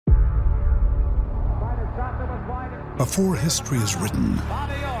Before history is written,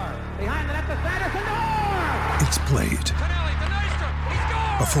 it's played.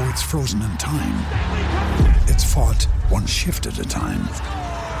 Before it's frozen in time, it's fought one shift at a time.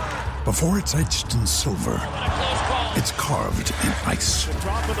 Before it's etched in silver, it's carved in ice.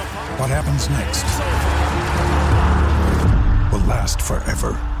 What happens next will last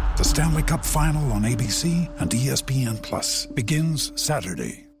forever. The Stanley Cup Final on ABC and ESPN Plus begins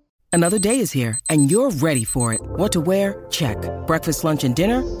Saturday. Another day is here, and you're ready for it. What to wear? Check. Breakfast, lunch, and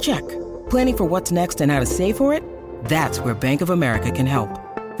dinner? Check. Planning for what's next and how to save for it? That's where Bank of America can help.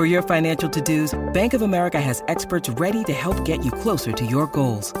 For your financial to-dos, Bank of America has experts ready to help get you closer to your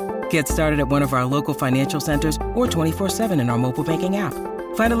goals. Get started at one of our local financial centers or 24/7 in our mobile banking app.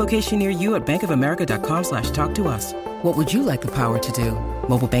 Find a location near you at bankofamerica.com/talktous. What would you like the power to do?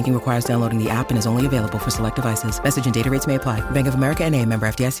 Mobile banking requires downloading the app and is only available for select devices. Message and data rates may apply. Bank of America N.A., member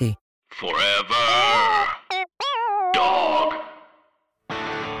FDIC. Forever. Dog.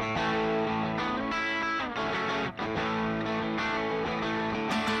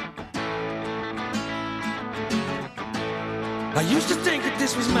 I used to think that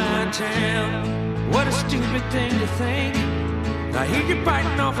this was my town. What a stupid thing to think. I hear you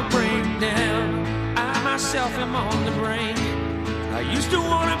biting off a breakdown. I myself am on the brink. I used to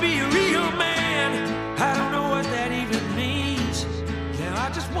want to be a real man. I don't know what that even means. Now I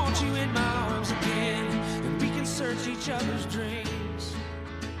just want you in my arms again, and we can search each other's dreams.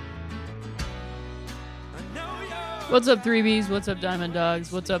 I know you're... What's up, 3Bs? What's up, Diamond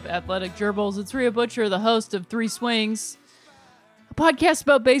Dogs? What's up, Athletic Gerbils? It's Rhea Butcher, the host of Three Swings, a podcast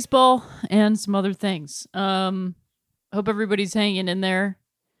about baseball and some other things. Hope everybody's hanging in there.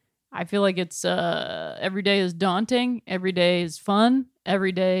 I feel like it's every day is daunting, every day is fun,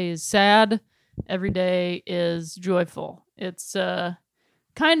 every day is sad, every day is joyful. It's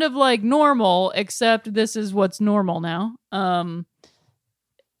kind of like normal, except this is what's normal now. I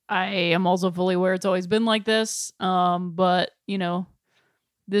am also fully aware it's always been like this, but, you know,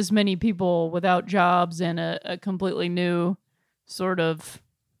 this many people without jobs and a completely new sort of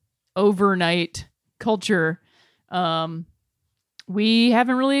overnight culture, we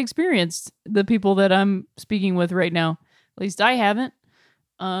haven't really experienced the people that I'm speaking with right now. At least I haven't.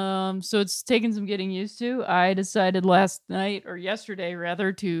 So it's taken some getting used to. I decided last night, or yesterday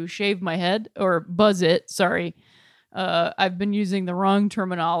rather, to shave my head, or buzz it, sorry. I've been using the wrong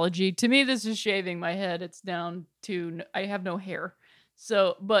terminology. To me, this is shaving my head. It's down to, I have no hair.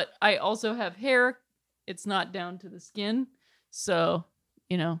 So, but I also have hair. It's not down to the skin. So,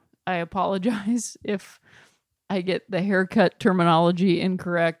 you know, I apologize if I get the haircut terminology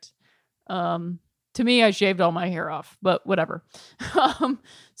incorrect. To me, I shaved all my hair off, but whatever.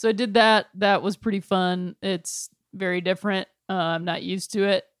 So I did that. That was pretty fun. It's very different. I'm not used to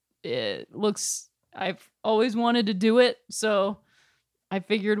it. I've always wanted to do it, so I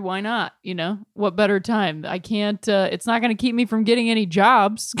figured, why not? You know, what better time? I can't, it's not going to keep me from getting any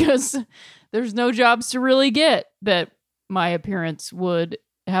jobs, because there's no jobs to really get that my appearance would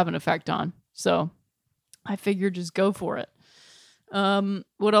have an effect on. So I figured just go for it.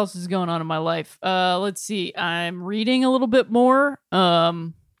 What else is going on in my life? Let's see. I'm reading a little bit more.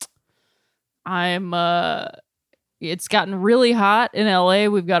 It's gotten really hot in LA.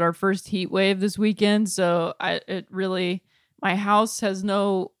 We've got our first heat wave this weekend. So my house has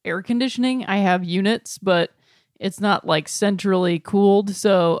no air conditioning. I have units, but it's not like centrally cooled.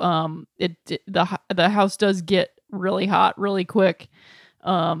 So, the house does get really hot really quick.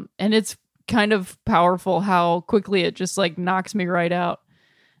 And it's kind of powerful how quickly it just like knocks me right out.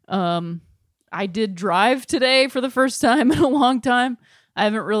 I did drive today for the first time in a long time.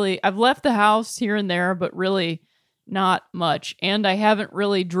 I've left the house here and there, but really not much. And I haven't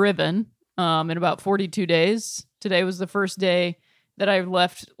really driven in about 42 days. Today was the first day that I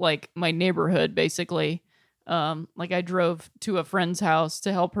left like my neighborhood, basically. Like I drove to a friend's house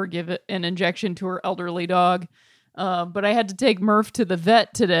to help her give an injection to her elderly dog. But I had to take Murph to the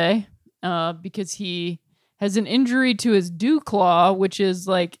vet today because he has an injury to his dew claw, which is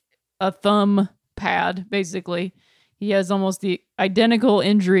like a thumb pad, basically. He has almost the identical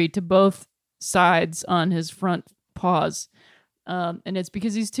injury to both sides on his front paws. And it's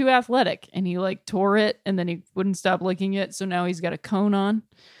because he's too athletic, and he like tore it and then he wouldn't stop licking it. So now he's got a cone on,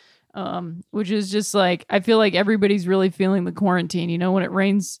 which is just like, I feel like everybody's really feeling the quarantine. You know, when it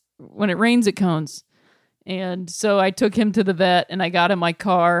rains, it cones. And so I took him to the vet, and I got in my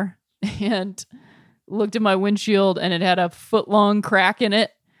car and looked at my windshield, and it had a foot-long crack in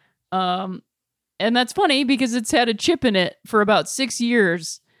it. And that's funny because it's had a chip in it for about 6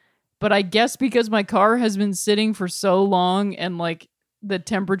 years. But I guess because my car has been sitting for so long, and like the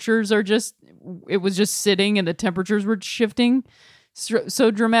temperatures are just it was just sitting and the temperatures were shifting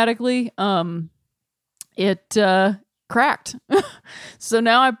so dramatically, it cracked. So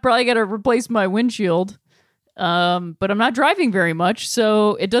now I probably got to replace my windshield. But I'm not driving very much,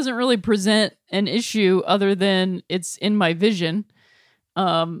 so it doesn't really present an issue other than it's in my vision.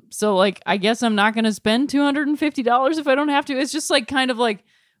 So like, I guess I'm not going to spend $250 if I don't have to. It's just like, kind of like,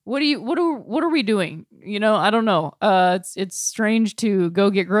 what are we doing? You know, I don't know. It's strange to go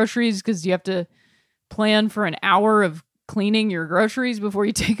get groceries because you have to plan for an hour of cleaning your groceries before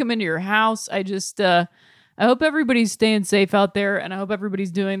you take them into your house. I hope everybody's staying safe out there, and I hope everybody's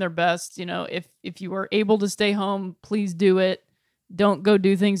doing their best. You know, if you are able to stay home, please do it. Don't go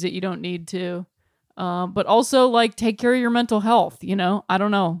do things that you don't need to. But also, like, take care of your mental health. You know, I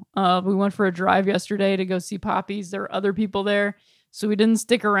don't know. We went for a drive yesterday to go see Poppies. There were other people there, so we didn't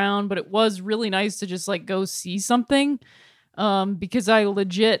stick around. But it was really nice to just like go see something, because I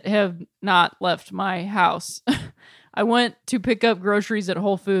legit have not left my house. I went to pick up groceries at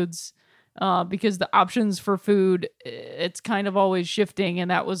Whole Foods. Because the options for food, it's kind of always shifting,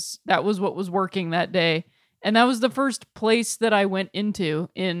 and that was what was working that day. And that was the first place that I went into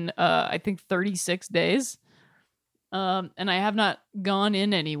in, I think 36 days. And I have not gone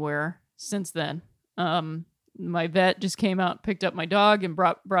in anywhere since then. My vet just came out, picked up my dog, and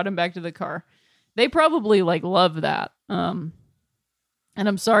brought him back to the car. They probably like love that. And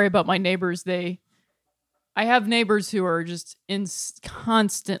I'm sorry about my neighbors. I have neighbors who are just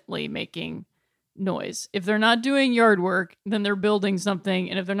constantly making noise. If they're not doing yard work, then they're building something.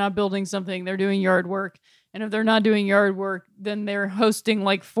 And if they're not building something, they're doing yard work. And if they're not doing yard work, then they're hosting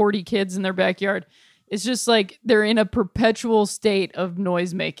like 40 kids in their backyard. It's just like they're in a perpetual state of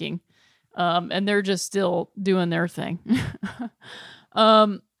noise making. And they're just still doing their thing.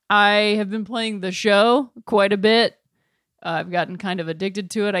 I have been playing The Show quite a bit. I've gotten kind of addicted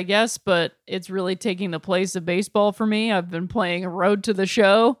to it, I guess, but it's really taking the place of baseball for me. I've been playing Road to the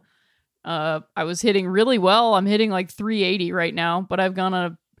Show. I was hitting really well. I'm hitting like 380 right now, but I've gone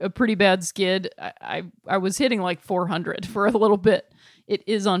on a pretty bad skid. I was hitting like 400 for a little bit. It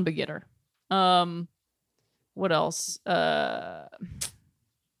is on beginner. What else? Trying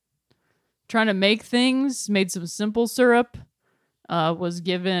to make things. Made some simple syrup. Was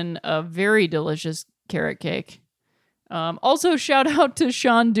given a very delicious carrot cake. Also, shout out to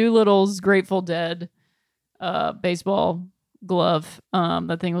Sean Doolittle's Grateful Dead baseball glove.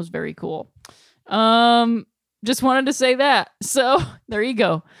 That thing was very cool. Just wanted to say that. So there you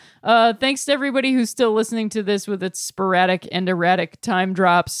go. Thanks to everybody who's still listening to this with its sporadic and erratic time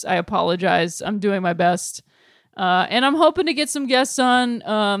drops. I apologize. I'm doing my best. And I'm hoping to get some guests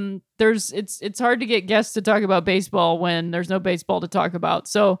on. It's hard to get guests to talk about baseball when there's no baseball to talk about.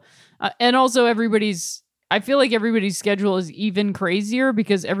 So, and also I feel like everybody's schedule is even crazier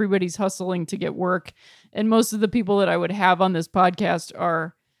because everybody's hustling to get work. And most of the people that I would have on this podcast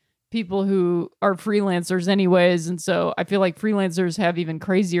are people who are freelancers anyways. And so I feel like freelancers have even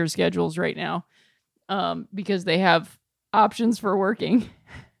crazier schedules right now because they have options for working.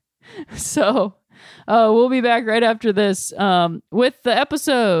 So we'll be back right after this with the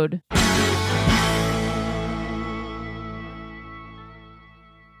episode.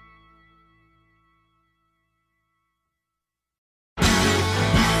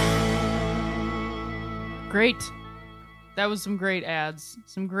 Great. That was some great ads.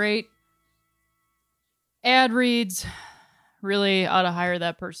 Some great ad reads. Really ought to hire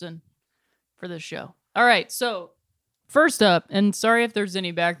that person for this show. All right, so first up, and sorry if there's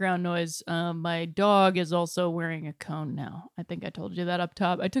any background noise, my dog is also wearing a cone now. I think I told you that up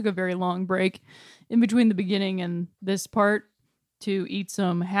top. I took a very long break in between the beginning and this part to eat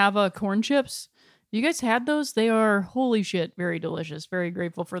some Hava corn chips. You guys had those? They are, holy shit, very delicious. Very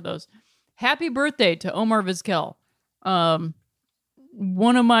grateful for those. Happy birthday to Omar Vizquel.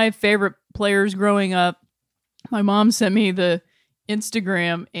 One of my favorite players growing up. My mom sent me the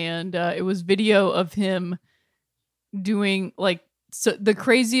Instagram, and it was video of him doing the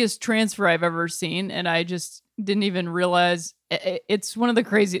craziest transfer I've ever seen, and I just didn't even realize it's one of the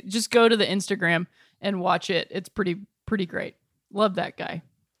crazy. Just go to the Instagram and watch it. It's pretty great. Love that guy.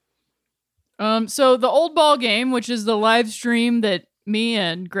 So the Old Ball Game, which is the live stream that me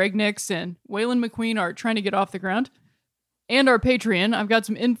and Greg Nix and Waylon McQueen are trying to get off the ground, and our Patreon. I've got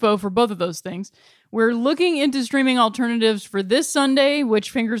some info for both of those things. We're looking into streaming alternatives for this Sunday, which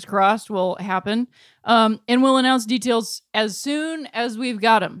fingers crossed will happen. And we'll announce details as soon as we've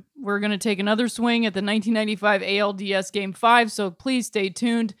got them. We're going to take another swing at the 1995 ALDS Game 5, so please stay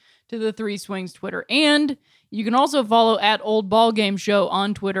tuned to the Three Swings Twitter. And you can also follow at Old Ball Game Show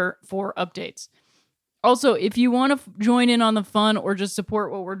on Twitter for updates. Also, if you want to join in on the fun or just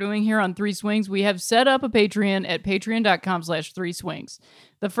support what we're doing here on Three Swings, we have set up a Patreon at patreon.com/3swings.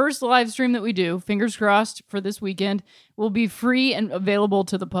 The first live stream that we do, fingers crossed for this weekend, will be free and available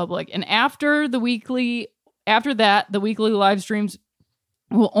to the public. And after that, the weekly live streams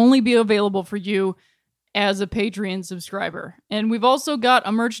will only be available for you as a Patreon subscriber. And we've also got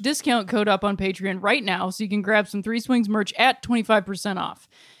a merch discount code up on Patreon right now, so you can grab some Three Swings merch at 25% off.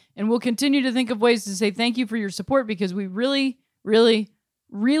 And we'll continue to think of ways to say thank you for your support, because we really, really,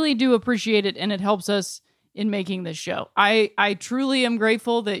 really do appreciate it, and it helps us in making this show. I truly am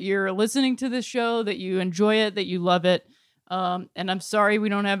grateful that you're listening to this show, that you enjoy it, that you love it. And I'm sorry we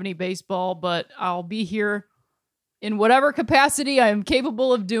don't have any baseball, but I'll be here in whatever capacity I am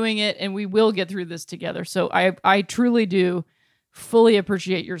capable of doing it, and we will get through this together. So I truly do fully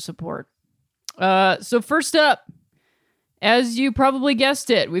appreciate your support. So first up, as you probably guessed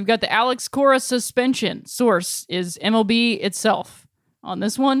it, we've got the Alex Cora suspension. Source is MLB itself. On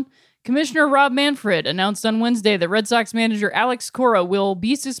this one, Commissioner Rob Manfred announced on Wednesday that Red Sox manager Alex Cora will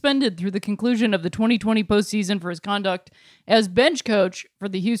be suspended through the conclusion of the 2020 postseason for his conduct as bench coach for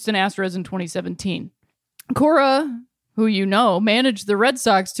the Houston Astros in 2017. Cora, who you know, managed the Red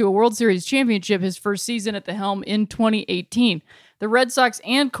Sox to a World Series championship his first season at the helm in 2018. The Red Sox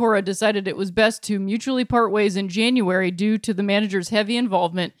and Cora decided it was best to mutually part ways in January due to the manager's heavy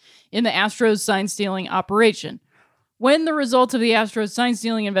involvement in the Astros sign-stealing operation. When the results of the Astros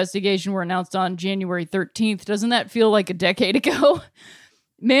sign-stealing investigation were announced on January 13th, doesn't that feel like a decade ago?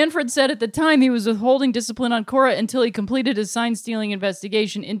 Manfred said at the time he was withholding discipline on Cora until he completed his sign-stealing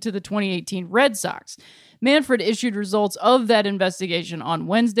investigation into the 2018 Red Sox. Manfred issued results of that investigation on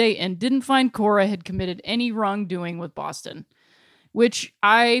Wednesday and didn't find Cora had committed any wrongdoing with Boston, which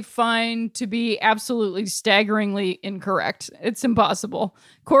I find to be absolutely staggeringly incorrect. It's impossible.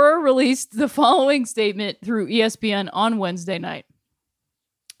 Cora released the following statement through ESPN on Wednesday night.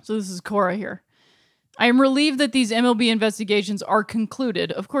 So this is Cora here. I am relieved that these MLB investigations are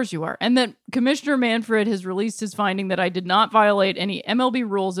concluded, of course you are, and that Commissioner Manfred has released his finding that I did not violate any MLB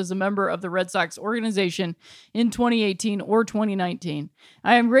rules as a member of the Red Sox organization in 2018 or 2019.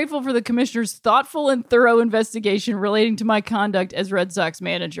 I am grateful for the Commissioner's thoughtful and thorough investigation relating to my conduct as Red Sox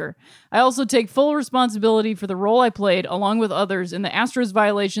manager. I also take full responsibility for the role I played, along with others, in the Astros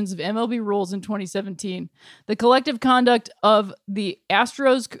violations of MLB rules in 2017. The collective conduct of the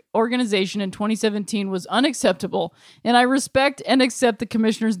Astros organization in 2017 was unacceptable, and I respect and accept the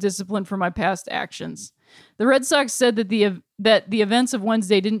Commissioner's discipline for my past actions. The Red Sox said that the events of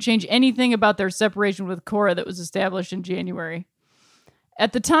Wednesday didn't change anything about their separation with Cora that was established in January.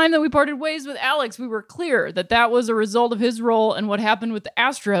 At the time that we parted ways with Alex, we were clear that that was a result of his role and what happened with the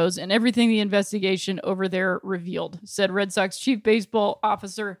Astros and everything the investigation over there revealed, said Red Sox Chief Baseball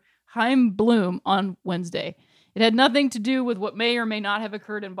Officer Chaim Bloom on Wednesday. It had nothing to do with what may or may not have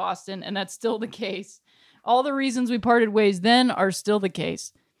occurred in Boston, and that's still the case. All the reasons we parted ways then are still the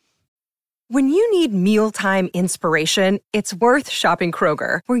case. When you need mealtime inspiration, it's worth shopping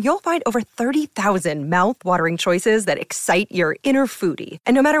Kroger, where you'll find over 30,000 mouth-watering choices that excite your inner foodie.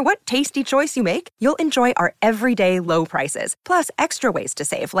 And no matter what tasty choice you make, you'll enjoy our everyday low prices, plus extra ways to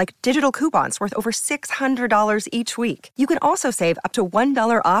save, like digital coupons worth over $600 each week. You can also save up to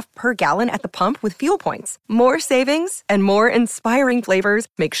 $1 off per gallon at the pump with fuel points. More savings and more inspiring flavors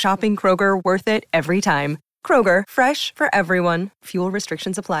make shopping Kroger worth it every time. Kroger, fresh for everyone. Fuel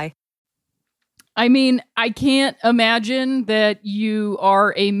restrictions apply. I mean, I can't imagine that you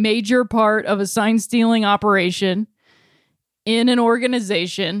are a major part of a sign-stealing operation in an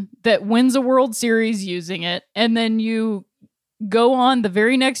organization that wins a World Series using it, and then you go on the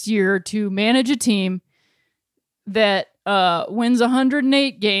very next year to manage a team that wins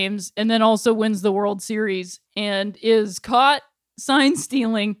 108 games and then also wins the World Series and is caught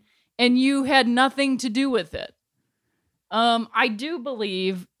sign-stealing, and you had nothing to do with it. I do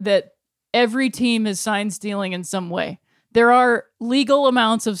believe that every team is sign stealing in some way. There are legal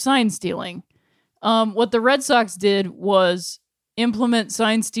amounts of sign stealing. What the Red Sox did was implement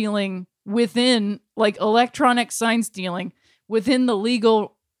sign stealing within, like electronic sign stealing, within the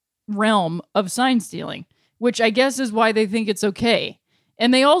legal realm of sign stealing, which I guess is why they think it's okay.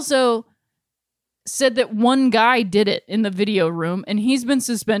 And they also said that one guy did it in the video room, and he's been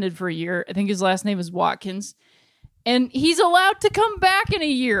suspended for a year. I think his last name is Watkins. And he's allowed to come back in a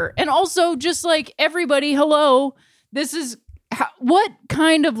year. And also, just like everybody, hello, this is what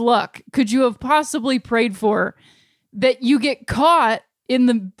kind of luck could you have possibly prayed for that you get caught in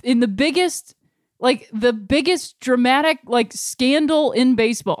the biggest, like the biggest dramatic like scandal in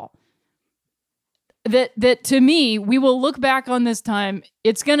baseball? that to me, we will look back on this time.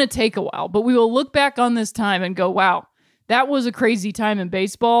 It's going to take a while, but we will look back on this time and go, wow, that was a crazy time in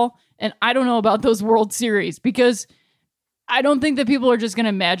baseball. And I don't know about those World Series, because I don't think that people are just going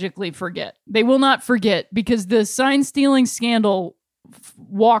to magically forget. They will not forget, because the sign stealing scandal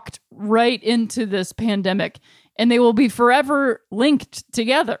walked right into this pandemic, and they will be forever linked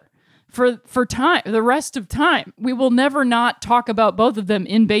together for time, the rest of time. We will never not talk about both of them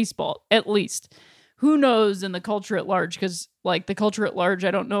in baseball, at least. Who knows in the culture at large? Because like the culture at large,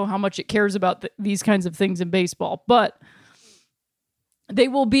 I don't know how much it cares about these kinds of things in baseball, but they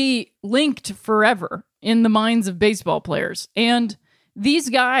will be linked forever in the minds of baseball players. And these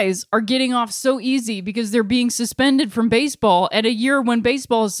guys are getting off so easy because they're being suspended from baseball at a year when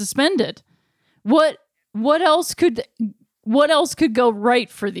baseball is suspended. What else could go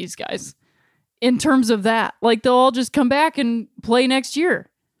right for these guys in terms of that? Like, they'll all just come back and play next year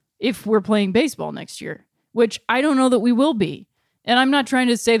if we're playing baseball next year, which I don't know that we will be. And I'm not trying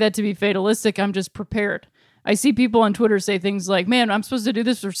to say that to be fatalistic. I'm just prepared. I see people on Twitter say things like, man, I'm supposed to do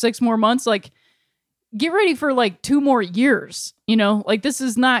this for 6 more months. Like, get ready for like 2 more years. You know, like this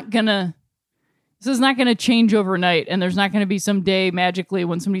is not gonna change overnight. And there's not going to be some day magically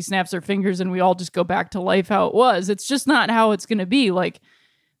when somebody snaps their fingers and we all just go back to life how it was. It's just not how it's going to be. Like,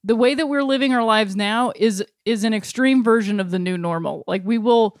 the way that we're living our lives now is an extreme version of the new normal. Like, we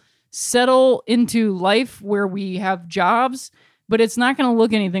will settle into life where we have jobs, but it's not going to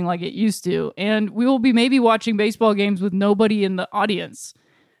look anything like it used to. And we will be maybe watching baseball games with nobody in the audience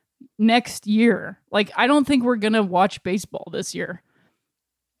next year. Like, I don't think we're going to watch baseball this year.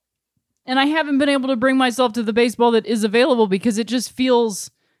 And I haven't been able to bring myself to the baseball that is available because it just feels,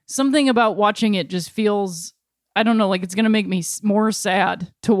 something about watching it just feels, I don't know, like it's going to make me more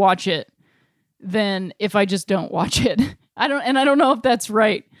sad to watch it than if I just don't watch it. I don't know if that's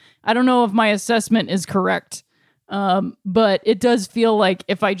right. I don't know if my assessment is correct. But it does feel like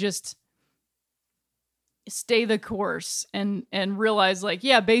if I just stay the course and realize like,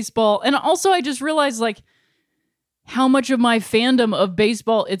 yeah, baseball. And also I just realized like how much of my fandom of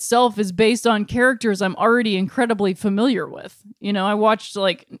baseball itself is based on characters I'm already incredibly familiar with. You know, I watched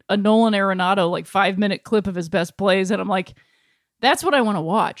like a Nolan Arenado, like 5-minute clip of his best plays. And I'm like, that's what I want to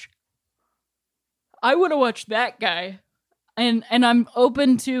watch. I want to watch that guy. And I'm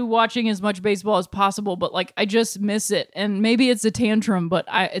open to watching as much baseball as possible, but like I just miss it. And maybe it's a tantrum, but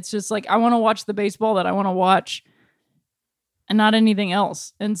it's just like I want to watch the baseball that I want to watch and not anything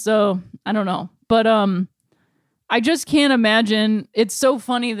else. And so I don't know. But I just can't imagine. It's so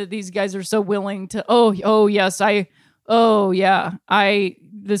funny that these guys are so willing to I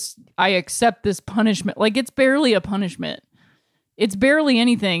accept this punishment. Like, it's barely a punishment. It's barely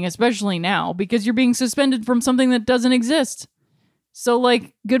anything, especially now, because you're being suspended from something that doesn't exist. So,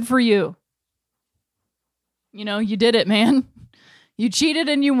 like, good for you. You know, you did it, man. You cheated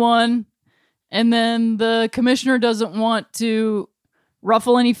and you won. And then the commissioner doesn't want to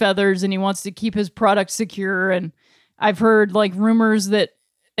ruffle any feathers and he wants to keep his product secure. And I've heard, like, rumors that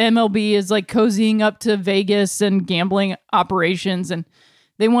MLB is, like, cozying up to Vegas and gambling operations. And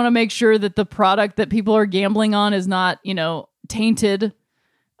they want to make sure that the product that people are gambling on is not, you know, tainted.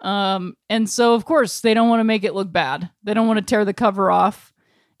 And so of course they don't want to make it look bad. They don't want to tear the cover off.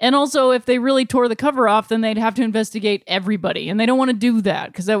 And also if they really tore the cover off, then they'd have to investigate everybody. And they don't want to do that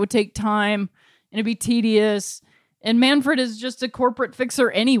because that would take time and it'd be tedious. And Manfred is just a corporate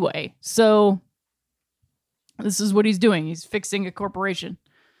fixer anyway. So this is what he's doing. He's fixing a corporation.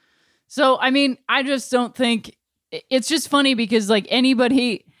 So, I mean, I just don't think, it's just funny because like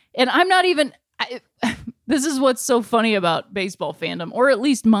anybody, and I'm not even, this is what's so funny about baseball fandom, or at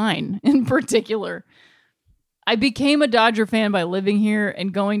least mine in particular. I became a Dodger fan by living here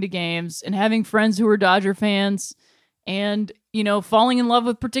and going to games and having friends who were Dodger fans and, you know, falling in love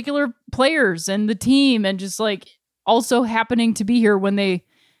with particular players and the team and just like also happening to be here when they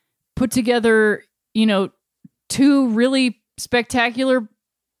put together, you know, 2 really spectacular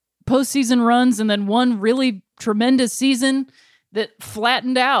postseason runs and then one really tremendous season that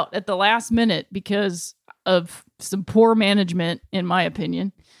flattened out at the last minute because of some poor management, in my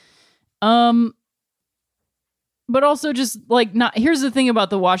opinion. But also just like not, here's the thing about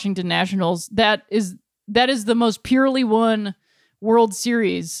the Washington Nationals. That is the most purely won World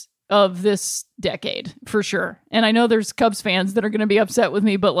Series of this decade for sure. And I know there's Cubs fans that are going to be upset with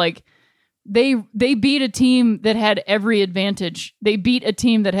me, but like they beat a team that had every advantage. They beat a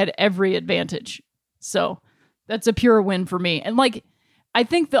team that had every advantage. So that's a pure win for me. And like, I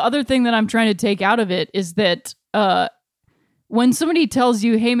think the other thing that I'm trying to take out of it is that when somebody tells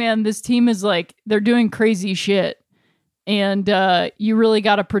you, hey man, this team is like, they're doing crazy shit and you really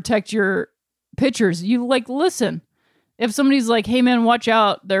got to protect your pitchers, you like listen. If somebody's like, "Hey man, watch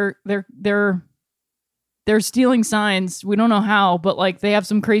out. They're stealing signs. We don't know how, but like they have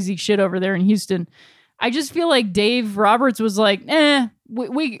some crazy shit over there in Houston." I just feel like Dave Roberts was like,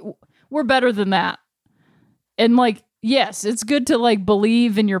 we're better than that. And like, yes, it's good to like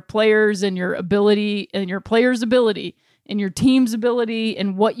believe in your players and your ability and your players' ability and your team's ability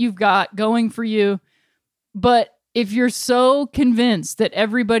and what you've got going for you. But if you're so convinced that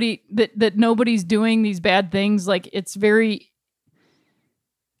everybody, that nobody's doing these bad things, like it's very,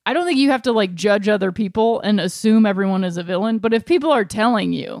 I don't think you have to like judge other people and assume everyone is a villain. But if people are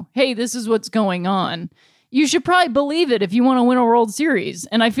telling you, hey, this is what's going on, you should probably believe it if you want to win a World Series.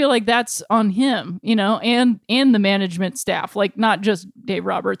 And I feel like that's on him, you know, and the management staff, like not just Dave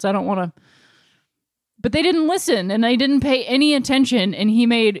Roberts. I don't want to, but they didn't listen and they didn't pay any attention. And he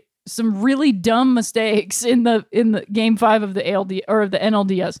made some really dumb mistakes in the game 5 of the ALD or of the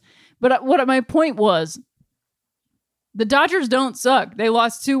NLDS. But what my point was, the Dodgers don't suck. They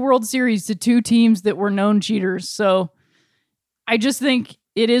lost 2 World Series to 2 teams that were known cheaters. So I just think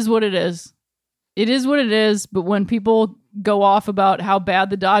it is what it is. It is what it is. But when people go off about how bad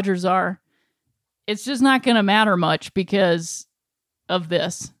the Dodgers are, it's just not going to matter much because of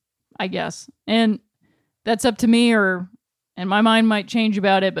this, I guess. And that's up to me, and my mind might change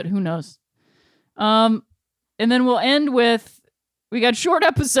about it, but who knows? And then we'll end with, we got short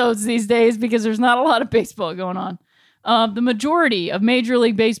episodes these days because there's not a lot of baseball going on. The majority of Major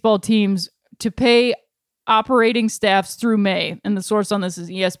League Baseball teams to pay operating staffs through May, and the source on this is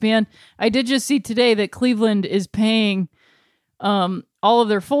ESPN. I did just see today that Cleveland is paying all of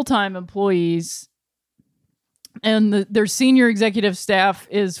their full-time employees, and their senior executive staff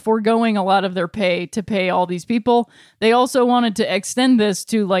is foregoing a lot of their pay to pay all these people. They also wanted to extend this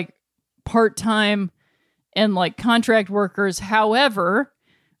to like part-time and like contract workers. However,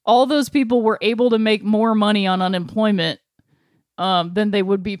 all those people were able to make more money on unemployment than they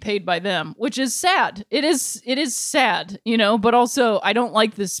would be paid by them, which is sad. It is sad, you know, but also I don't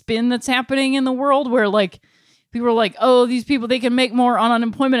like the spin that's happening in the world where like people are like, oh, these people, they can make more on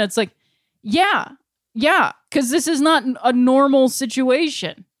unemployment. It's like, yeah, because this is not a normal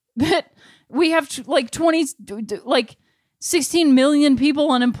situation that we have like 16 million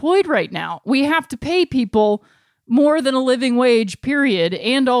people unemployed right now. We have to pay people more than a living wage, period,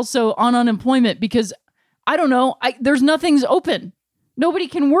 and also on unemployment because, I don't know, there's nothing's open. Nobody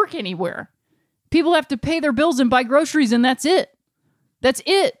can work anywhere. People have to pay their bills and buy groceries, and that's it. That's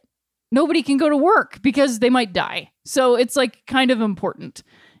it. Nobody can go to work because they might die. So it's like kind of important.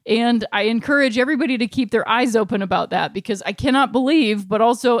 And I encourage everybody to keep their eyes open about that because I cannot believe, but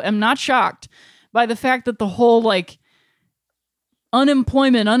also am not shocked by the fact that the whole like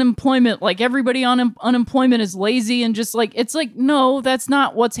unemployment, like everybody on unemployment is lazy and just like, it's like, no, that's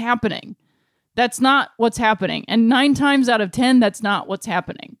not what's happening. That's not what's happening. And 9 times out of 10, that's not what's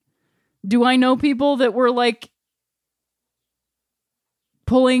happening. Do I know people that were like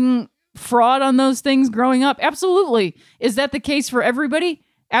pulling fraud on those things growing up? Absolutely. Is that the case for everybody?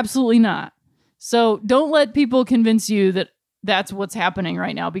 Absolutely not. So don't let people convince you that that's what's happening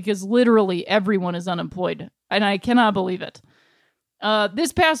right now because literally everyone is unemployed. And I cannot believe it.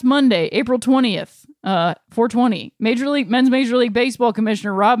 This past Monday, April 20th, 420, Men's Major League Baseball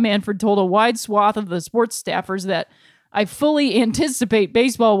Commissioner Rob Manfred told a wide swath of the sports staffers that I fully anticipate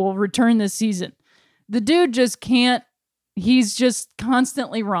baseball will return this season. The dude just can't, he's just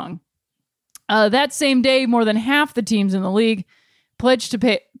constantly wrong. That same day, more than half the teams in the league pledged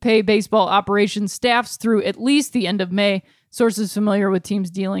to pay baseball operations staffs through at least the end of May, sources familiar with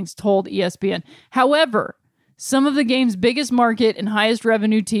teams' dealings told ESPN. However, some of the game's biggest market and highest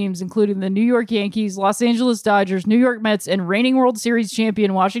revenue teams, including the New York Yankees, Los Angeles Dodgers, New York Mets, and reigning World Series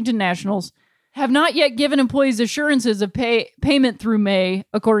champion Washington Nationals, have not yet given employees assurances of payment through May,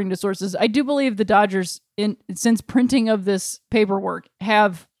 according to sources. I do believe the Dodgers, since printing of this paperwork,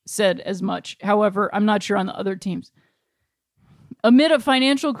 have said as much. However, I'm not sure on the other teams. Amid a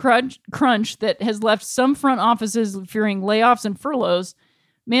financial crunch that has left some front offices fearing layoffs and furloughs,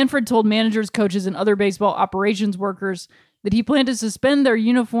 Manfred told managers, coaches, and other baseball operations workers that he planned to suspend their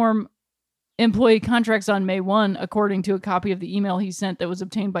uniform employee contracts on May 1, according to a copy of the email he sent that was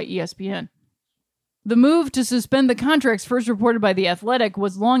obtained by ESPN. The move to suspend the contracts, first reported by The Athletic,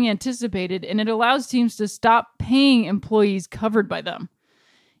 was long anticipated, and it allows teams to stop paying employees covered by them.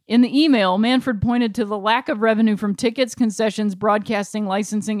 In the email, Manfred pointed to the lack of revenue from tickets, concessions, broadcasting,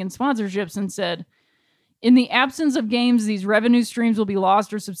 licensing, and sponsorships and said, in the absence of games, these revenue streams will be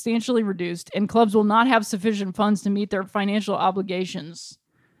lost or substantially reduced, and clubs will not have sufficient funds to meet their financial obligations.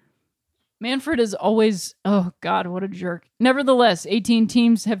 Manfred is always, oh God, what a jerk. Nevertheless, 18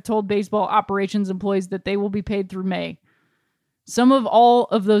 teams have told baseball operations employees that they will be paid through May. Some of all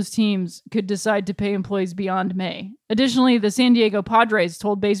of those teams could decide to pay employees beyond May. Additionally, the San Diego Padres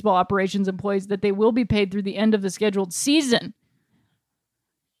told baseball operations employees that they will be paid through the end of the scheduled season,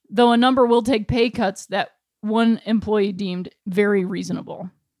 though a number will take pay cuts that one employee deemed very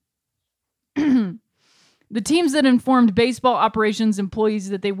reasonable. The teams that informed baseball operations employees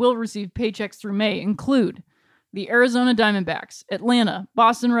that they will receive paychecks through May include the Arizona Diamondbacks, Atlanta,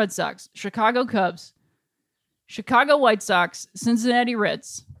 Boston Red Sox, Chicago Cubs, Chicago White Sox, Cincinnati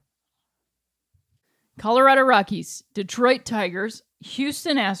Reds, Colorado Rockies, Detroit Tigers,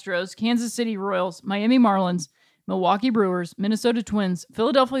 Houston Astros, Kansas City Royals, Miami Marlins, Milwaukee Brewers, Minnesota Twins,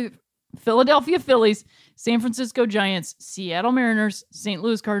 Philadelphia Phillies, San Francisco Giants, Seattle Mariners, St.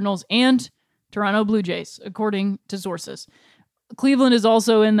 Louis Cardinals, and Toronto Blue Jays, according to sources. Cleveland is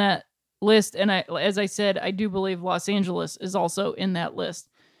also in that list, and as I said, I do believe Los Angeles is also in that list.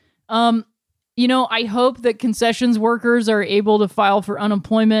 I hope that concessions workers are able to file for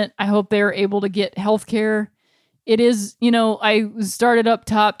unemployment. I hope they are able to get health care. It is, I started up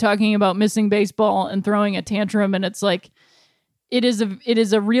top talking about missing baseball and throwing a tantrum, and it's like, it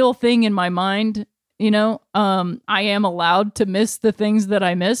is a real thing in my mind. I am allowed to miss the things that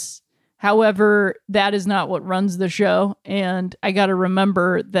I miss. However, that is not what runs the show. And I got to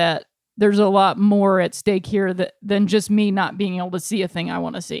remember that there's a lot more at stake here than just me not being able to see a thing I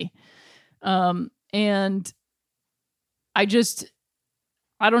want to see. And I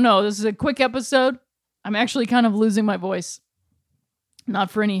don't know. This is a quick episode. I'm actually kind of losing my voice.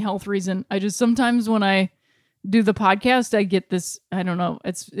 Not for any health reason. I just sometimes when I do the podcast, I get this, I don't know.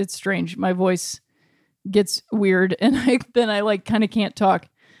 It's strange. My voice gets weird and then I kind of can't talk.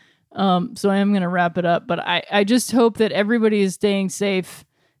 So I am going to wrap it up, but I just hope that everybody is staying safe,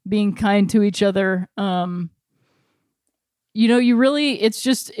 being kind to each other.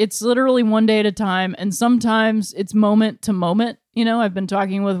 It's literally one day at a time. And sometimes it's moment to moment. I've been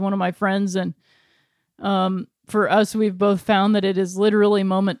talking with one of my friends and, for us, we've both found that it is literally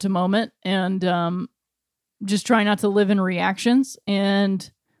moment to moment and, just try not to live in reactions.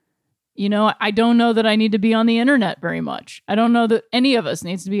 And, I don't know that I need to be on the internet very much. I don't know that any of us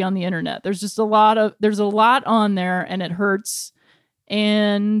needs to be on the internet. There's just there's a lot on there and it hurts.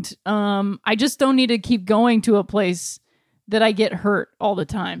 And, I just don't need to keep going to a place that I get hurt all the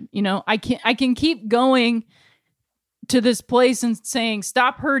time. I can keep going to this place and saying,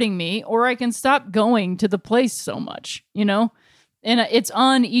 stop hurting me, or I can stop going to the place so much, and it's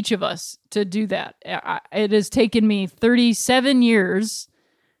on each of us to do that. It has taken me 37 years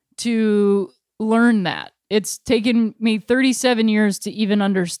to learn that. It's taken me 37 years to even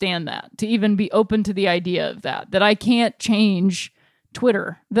understand that, to even be open to the idea of that I can't change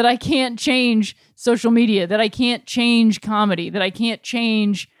Twitter, that I can't change social media, that I can't change comedy, that I can't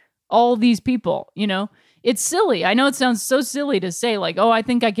change all these people, It's silly. I know it sounds so silly to say I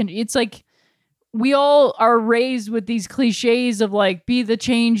think I can. It's like we all are raised with these cliches of be the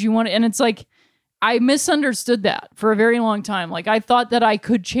change you want. And it's like, I misunderstood that for a very long time. I thought that I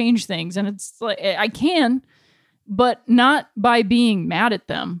could change things and it's like, I can, but not by being mad at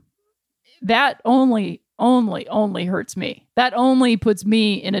them. That only hurts me. That only puts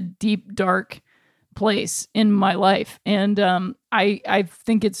me in a deep, dark place in my life. And I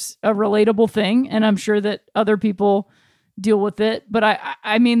think it's a relatable thing, and I'm sure that other people deal with it. But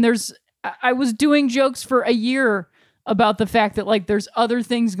I was doing jokes for a year about the fact that there's other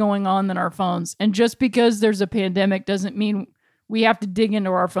things going on than our phones. And just because there's a pandemic doesn't mean we have to dig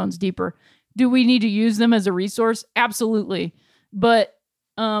into our phones deeper. Do we need to use them as a resource? Absolutely. But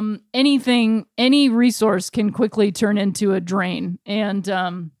any resource can quickly turn into a drain. And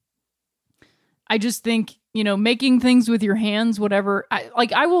I just think, making things with your hands, whatever,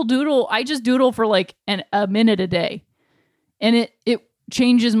 I will doodle. I just doodle for a minute a day, and it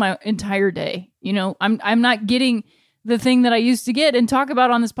changes my entire day. I'm not getting the thing that I used to get and talk about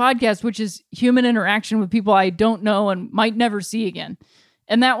on this podcast, which is human interaction with people I don't know and might never see again.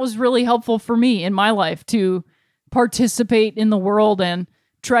 And that was really helpful for me in my life to participate in the world and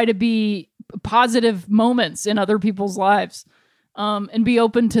try to be positive moments in other people's lives, and be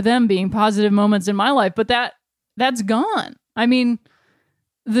open to them being positive moments in my life. But that's gone.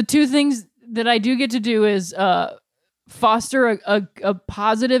 The two things that I do get to do is foster a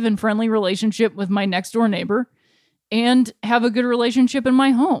positive and friendly relationship with my next door neighbor and have a good relationship in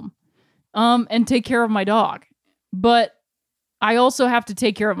my home, and take care of my dog. But I also have to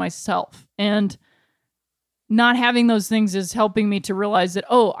take care of myself, and not having those things is helping me to realize that,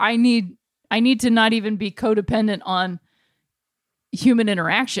 I need to not even be codependent on human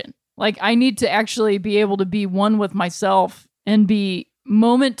interaction. Like, I need to actually be able to be one with myself and be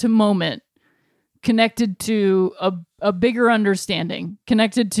moment to moment connected to a bigger understanding,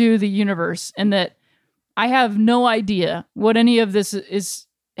 connected to the universe, and that I have no idea what any of this is,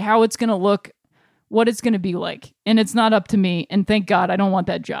 how it's going to look, what it's going to be like. And it's not up to me. And thank God I don't want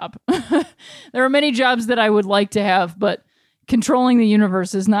that job. There are many jobs that I would like to have, but controlling the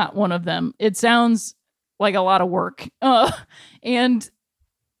universe is not one of them. It sounds like a lot of work. And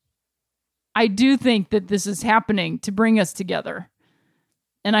I do think that this is happening to bring us together.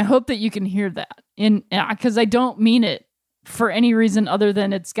 And I hope that you can hear that. Because I don't mean it for any reason other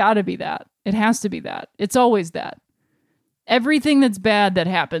than it's got to be that. It has to be that. It's always that. Everything that's bad that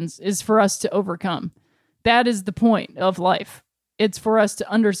happens is for us to overcome. That is the point of life. It's for us to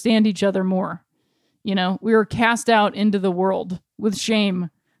understand each other more. You know, we were cast out into the world with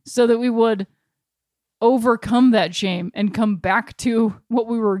shame so that we would overcome that shame and come back to what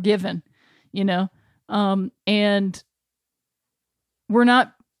we were given, you know? And we're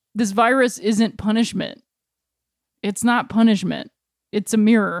not, this virus isn't punishment. It's not punishment. It's a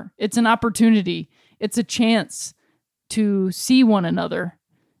mirror. It's an opportunity. It's a chance to see one another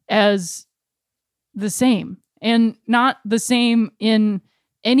as the same, and not the same in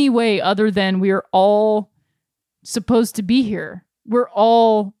any way other than we are all supposed to be here. We're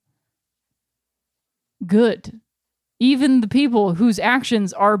all good. Even the people whose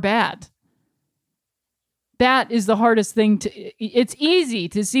actions are bad. That is the hardest thing it's easy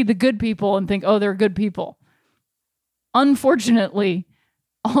to see the good people and think, oh, they're good people. Unfortunately,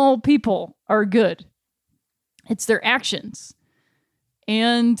 all people are good. It's their actions.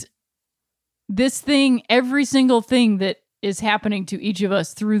 And this thing, every single thing that is happening to each of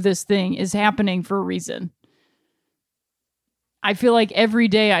us through this thing is happening for a reason. I feel like every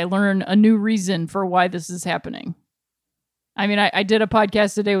day I learn a new reason for why this is happening. I mean, I did a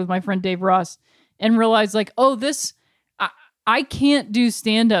podcast today with my friend Dave Ross and realized like, oh, I can't do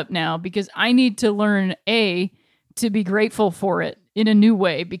stand-up now because I need to learn A, to be grateful for it in a new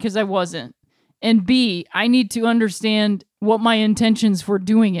way because I wasn't. And B, I need to understand what my intentions for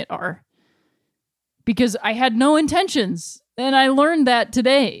doing it are. Because I had no intentions. And I learned that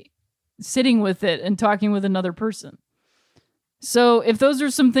today, sitting with it and talking with another person. So if those are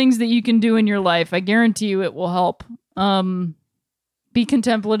some things that you can do in your life, I guarantee you it will help. Be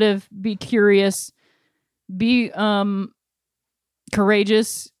contemplative, be curious, be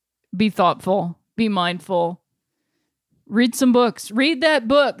courageous, be thoughtful, be mindful. Read some books. Read that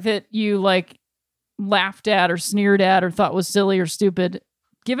book that you like laughed at or sneered at or thought was silly or stupid.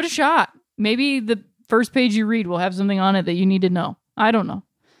 Give it a shot. Maybe the first page you read will have something on it that you need to know. I don't know.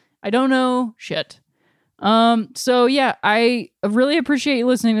 I don't know shit. So yeah, I really appreciate you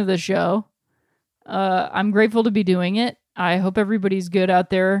listening to this show. I'm grateful to be doing it. I hope everybody's good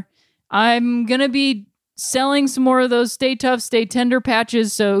out there. I'm going to be selling some more of those Stay Tough, Stay Tender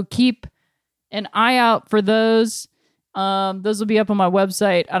patches, so keep an eye out for those. Those will be up on my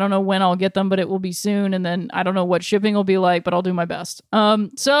website. I don't know when I'll get them, but it will be soon. And then I don't know what shipping will be like, but I'll do my best.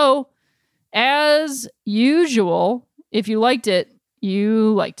 So as usual, if you liked it,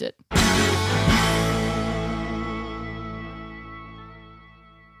 you liked it.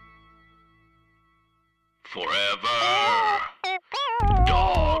 Forever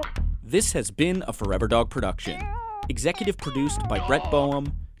Dog. This has been a Forever Dog production. Executive produced by Brett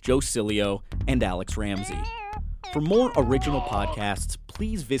Boehm, Joe Cilio, and Alex Ramsey. For more original podcasts,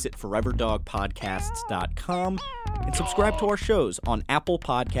 please visit foreverdogpodcasts.com and subscribe to our shows on Apple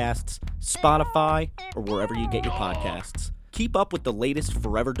Podcasts, Spotify, or wherever you get your podcasts. Keep up with the latest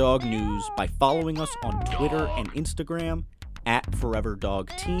Forever Dog news by following us on Twitter and Instagram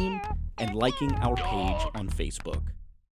 @ForeverDogTeam and liking our page on Facebook.